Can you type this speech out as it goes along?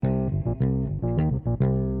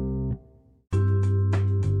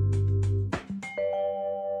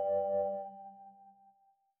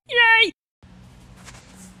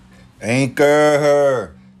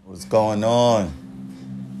Anchor, what's going on?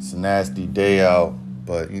 It's a nasty day out,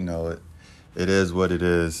 but it is what it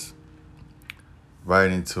is. Right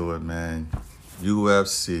into it, man.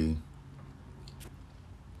 UFC.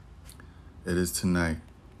 It is tonight.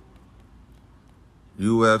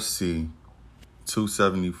 UFC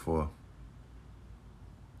 274.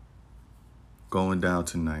 Going down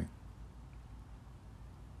tonight.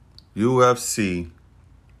 UFC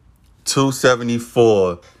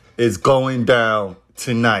 274 is going down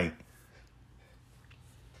tonight.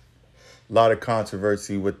 A lot of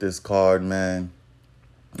controversy with this card, man.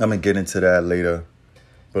 I'm going to get into that later.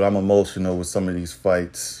 But I'm emotional with some of these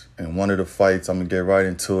fights. And one of the fights, I'm going to get right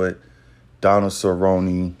into it. Donald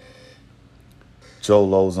Cerrone, Joe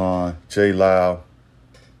Lauzon, Jay Lau.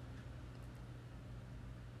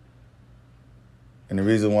 And the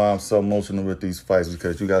reason why I'm so emotional with these fights is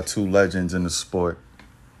because you got two legends in the sport.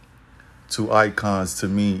 Two icons to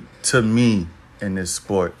me in this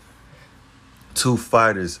sport. Two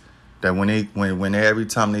fighters that when every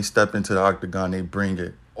time they step into the octagon, they bring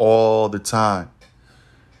it all the time.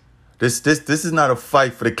 This is not a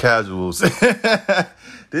fight for the casuals.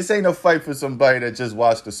 This ain't a fight for somebody that just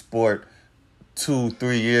watched the sport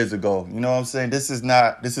 2-3 years ago. You know what I'm saying? This is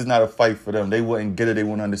not a fight for them. They wouldn't get it. They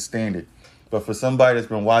wouldn't understand it. But for somebody that's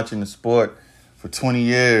been watching the sport for 20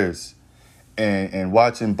 years and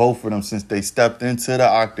watching both of them since they stepped into the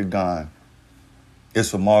octagon,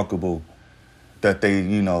 it's remarkable that they're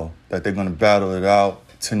going to battle it out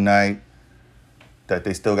tonight, that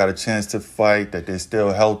they still got a chance to fight, that they're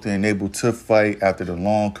still healthy and able to fight after the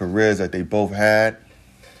long careers that they both had.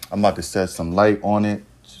 I'm about to set some light on it.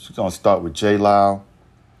 We're going to start with Jay Lau,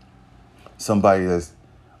 somebody that's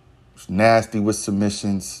nasty with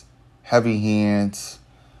submissions, heavy hands,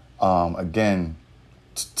 again,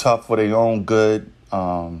 tough for their own good,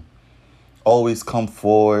 always come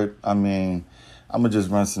forward. I mean, I'm going to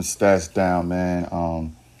just run some stats down,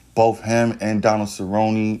 man. Both him and Donald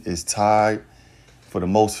Cerrone is tied for the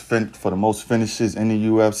most finishes in the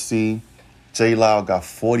UFC. Jay Lau got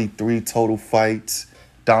 43 total fights.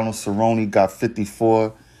 Donald Cerrone got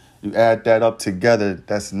 54. You add that up together,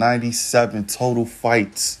 that's 97 total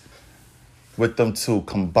fights with them two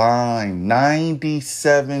combined.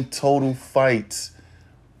 97 total fights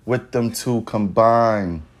with them two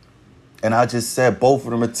combined. And I just said both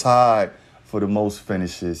of them are tied for the most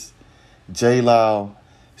finishes. Jay Lau,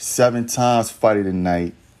 7 times fight of the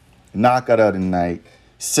night, knockout of the night,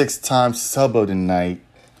 6 times sub of the night.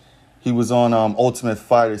 He was on Ultimate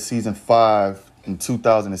Fighter Season 5 in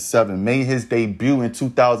 2007, made his debut in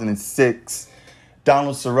 2006.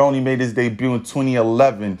 Donald Cerrone made his debut in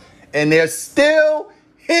 2011. And they're still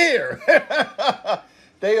here.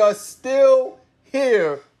 They are still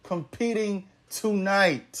here competing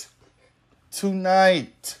tonight.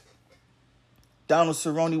 Donald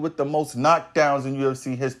Cerrone with the most knockdowns in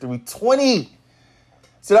UFC history, 20.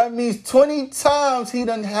 So that means 20 times he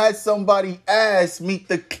done had somebody ass meet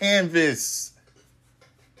the canvas.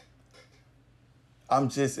 I'm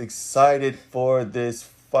just excited for this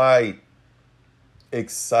fight.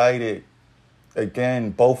 Excited.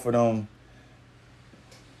 Again, both of them,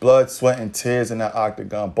 blood, sweat, and tears in that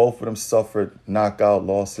octagon. Both of them suffered knockout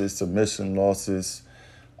losses, submission losses.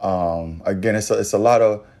 Again, it's a lot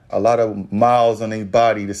of miles on their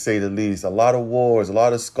body, to say the least. A lot of wars, a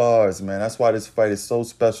lot of scars, man. That's why this fight is so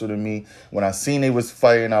special to me. When I seen they was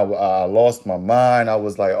fighting, I lost my mind. I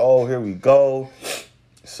was like, oh, here we go.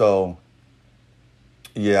 So,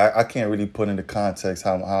 yeah, I can't really put into context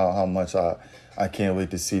how much I can't wait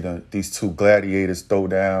to see these two gladiators throw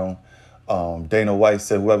down. Dana White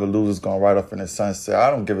said whoever loses going to ride off in the sunset. I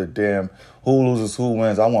don't give a damn who loses, who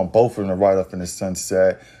wins. I want both of them to ride off in the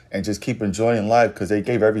sunset and just keep enjoying life because they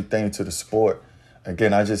gave everything to the sport.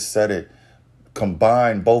 Again, I just said it.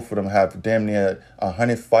 Combined, both of them have damn near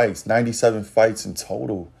 100 fights, 97 fights in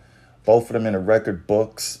total. Both of them in the record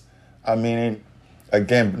books. I mean,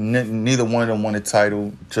 again, neither one of them won a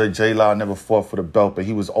title. Jay Lau never fought for the belt, but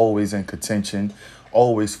he was always in contention,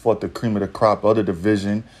 always fought the cream of the crop of the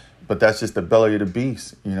division. But that's just the belly of the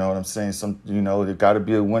beast. You know what I'm saying? There got to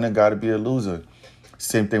be a winner, got to be a loser.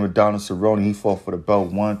 Same thing with Donald Cerrone. He fought for the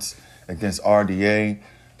belt once against RDA.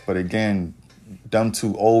 But again, them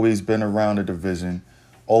two always been around the division,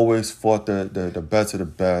 always fought the best of the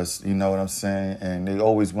best. You know what I'm saying? And they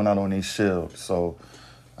always went out on their shield. So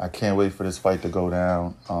I can't wait for this fight to go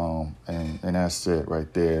down. And that's it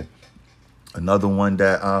right there. Another one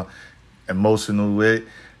that I'm emotional with,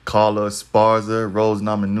 Carla Esparza, Rose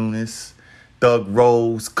Namajunas, Doug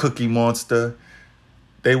Rose, Cookie Monster.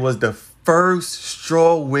 They was the first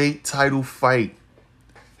strawweight title fight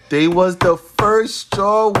They was the first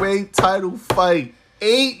strawweight title fight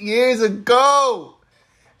 8 years ago.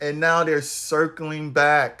 And now they're circling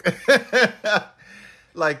back.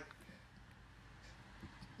 Like,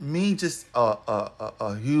 me, just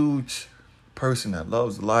a huge person that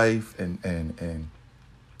loves life and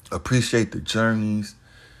appreciate the journeys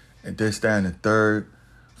and this, that, and the third.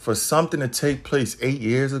 For something to take place 8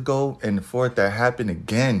 years ago and for it to happen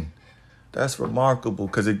again, that's remarkable.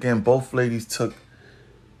 Because, again, both ladies took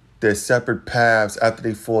their separate paths after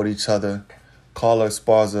they fought each other. Carla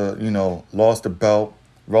Esparza, lost the belt.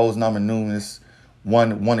 Rose Namajunas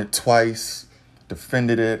won it twice,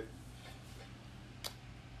 defended it.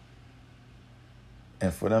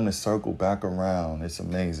 And for them to circle back around, it's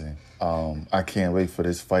amazing. I can't wait for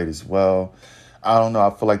this fight as well. I don't know.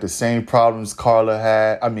 I feel like the same problems Carla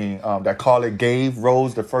had. That Carla gave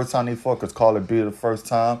Rose the first time they fought, because Carla beat her the first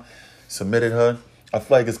time, submitted her. I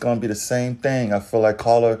feel like it's going to be the same thing. I feel like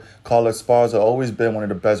Carla Esparza always been one of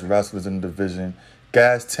the best wrestlers in the division.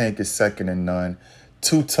 Gas tank is second to none.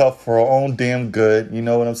 Too tough for her own damn good. You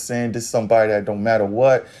know what I'm saying? This is somebody that don't matter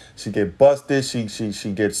what. She get busted.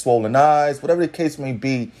 She gets swollen eyes. Whatever the case may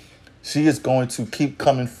be, she is going to keep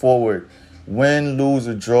coming forward. Win, lose,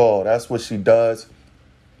 or draw. That's what she does.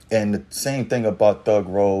 And the same thing about Thug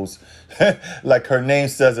Rose. Like her name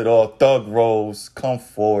says it all. Thug Rose. Come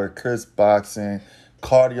forward. Chris boxing.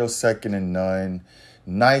 Cardio second to none.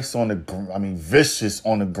 Nice on the vicious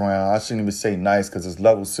on the ground. I shouldn't even say nice because there's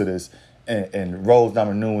levels to this. And Rose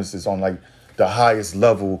Namajunas is on like the highest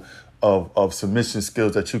level of submission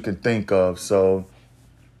skills that you can think of. So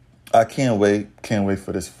I can't wait. Can't wait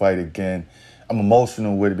for this fight again. I'm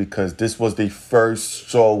emotional with it because this was the first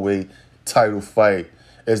strawweight title fight.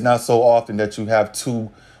 It's not so often that you have two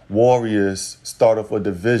warriors start off a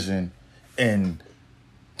division and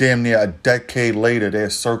damn near a decade later, they're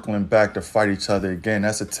circling back to fight each other again.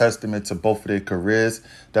 That's a testament to both of their careers.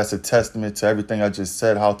 That's a testament to everything I just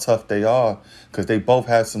said, how tough they are, because they both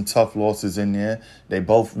had some tough losses in there. They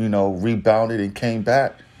both, rebounded and came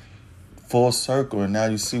back full circle. And now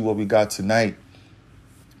you see what we got tonight.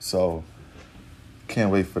 So can't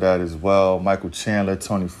wait for that as well. Michael Chandler,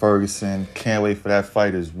 Tony Ferguson. Can't wait for that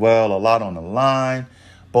fight as well. A lot on the line.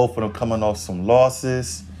 Both of them coming off some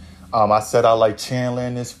losses. I said I like Chandler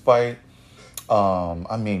in this fight.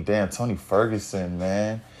 Tony Ferguson,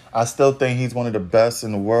 man. I still think he's one of the best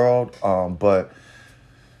in the world. But,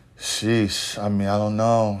 sheesh, I don't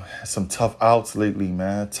know. Some tough outs lately,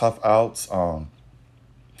 man. Tough outs.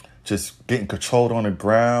 Just getting controlled on the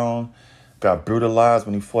ground. Got brutalized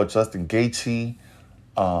when he fought Justin Gaethje.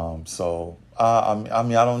 I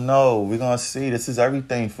don't know. We're going to see. This is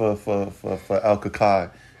everything for El Kakai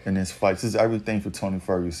in this fight. This is everything for Tony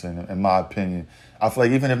Ferguson, in my opinion. I feel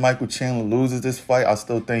like even if Michael Chandler loses this fight, I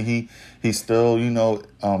still think he still,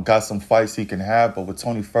 got some fights he can have. But with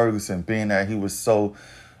Tony Ferguson, being that he was so,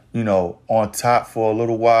 on top for a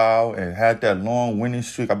little while and had that long winning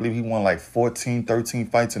streak, I believe he won like 13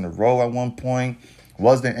 fights in a row at one point,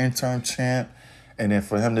 was the interim champ. And then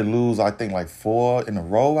for him to lose, I think like 4 in a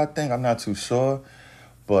row, I'm not too sure.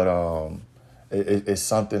 But it's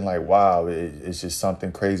something like, wow, it's just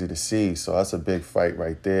something crazy to see. So that's a big fight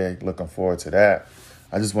right there. Looking forward to that.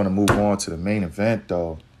 I just want to move on to the main event,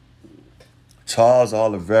 though. Charles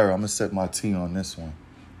Oliveira. I'm going to set my tea on this one.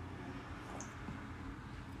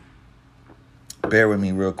 Bear with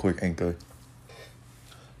me real quick, Anchor.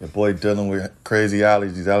 Your boy dealing with crazy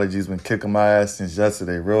allergies. Allergies been kicking my ass since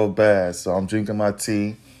yesterday real bad. So I'm drinking my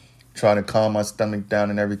tea, trying to calm my stomach down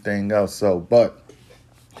and everything else. But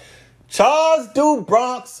Charles do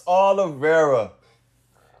Bronx Oliveira.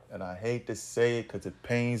 And I hate to say it because it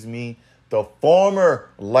pains me. The former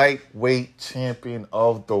lightweight champion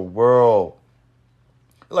of the world.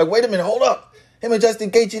 Like, wait a minute, hold up. Him and Justin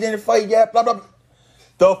Gaethje didn't fight yet, blah, blah, blah.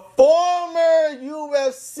 The former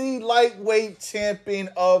UFC lightweight champion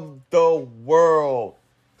of the world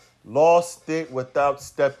lost it without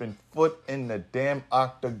stepping foot in the damn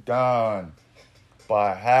octagon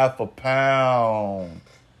by half a pound.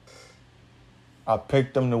 I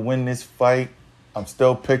picked him to win this fight. I'm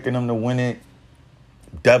still picking him to win it.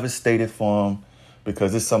 Devastated for him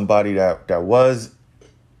because it's somebody that was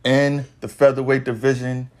in the featherweight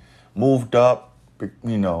division, moved up,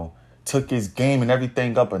 took his game and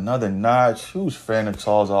everything up another notch. Huge fan of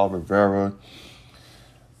Charles Oliveira.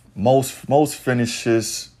 Most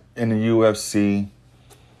finishes in the UFC.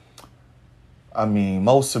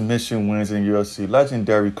 Most submission wins in the UFC.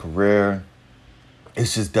 Legendary career.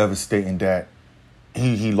 It's just devastating that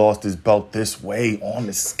he lost his belt this way on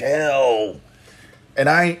the scale. And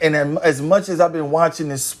as much as I've been watching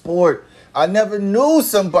this sport, I never knew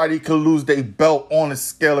somebody could lose their belt on a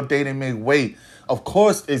scale if they didn't make weight. Of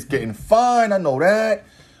course, it's getting fined. I know that.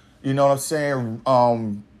 You know what I'm saying?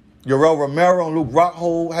 Yoel Romero and Luke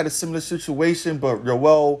Rockhold had a similar situation, but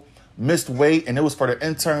Yoel missed weight, and it was for the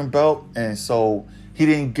interim belt, and so he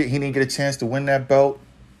didn't get a chance to win that belt.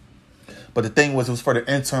 But the thing was, it was for the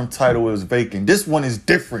interim title. It was vacant. This one is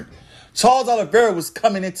different. Charles Oliveira was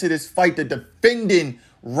coming into this fight the defending,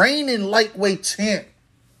 reigning lightweight champ,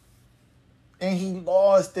 and he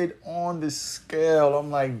lost it on the scale.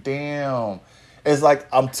 I'm like, damn. It's like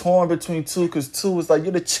I'm torn between two, because two is like,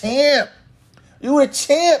 you're the champ. You a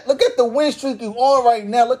champ. Look at the win streak you on right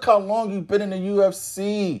now. Look how long you've been in the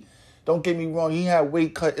UFC. Don't get me wrong. He had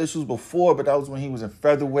weight cut issues before, but that was when he was in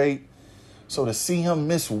featherweight. So to see him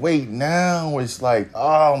miss weight now, it's like,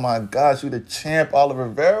 oh my gosh, you the champ, Oliver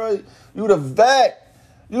Vera. You the vet.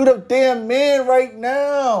 You the damn man right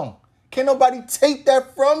now. Can't nobody take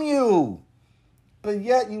that from you. But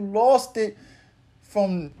yet you lost it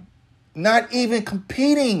from not even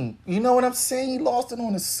competing. You know what I'm saying? You lost it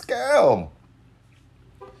on the scale.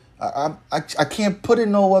 I can't put it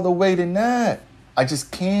no other way than that. I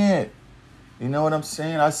just can't. You know what I'm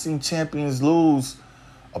saying? I've seen champions lose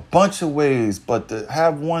a bunch of ways, but to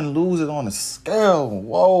have one lose it on a scale,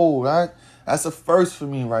 whoa, that's a first for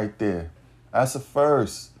me right there. That's a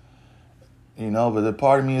first. You know, but the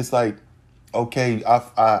part of me is like, okay,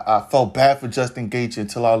 I felt bad for Justin Gaethje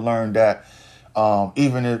until I learned that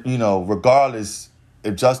even if, you know, regardless,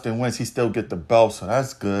 if Justin wins, he still get the belt, so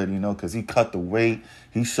that's good, you know, because he cut the weight,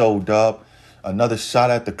 he showed up, another shot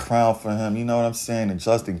at the crown for him, you know what I'm saying? And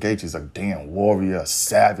Justin Gaethje is a damn warrior, a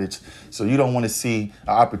savage, so you don't want to see an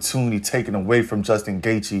opportunity taken away from Justin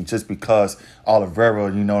Gaethje just because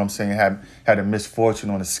Oliveira, you know what I'm saying, had a misfortune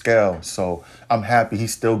on the scale. So I'm happy he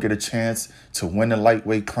still get a chance to win the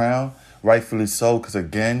lightweight crown, rightfully so, because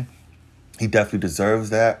again, he definitely deserves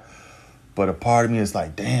that. But a part of me is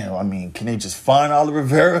like, damn, I mean, can they just find Oliver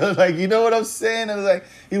Vera? Like, you know what I'm saying? It was like,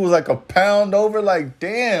 he was like a pound over. Like,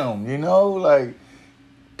 damn, you know? Like,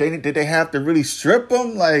 did they have to really strip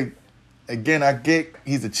him? Like, again, I get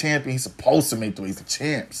he's a champion. He's supposed to make the way. He's a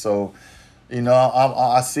champ. So, you know,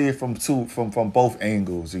 I see it from both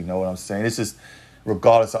angles. You know what I'm saying? It's just,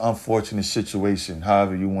 regardless of unfortunate situation,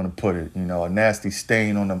 however you want to put it, you know, a nasty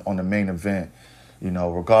stain on the main event. You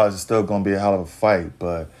know, regardless, it's still going to be a hell of a fight.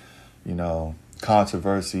 But, you know,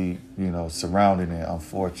 controversy, you know, surrounding it,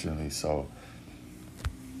 unfortunately. So,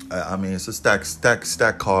 I mean, it's a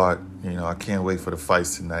stack card. You know, I can't wait for the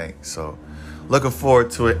fights tonight. So, looking forward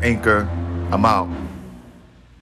to it, Anchor. I'm out.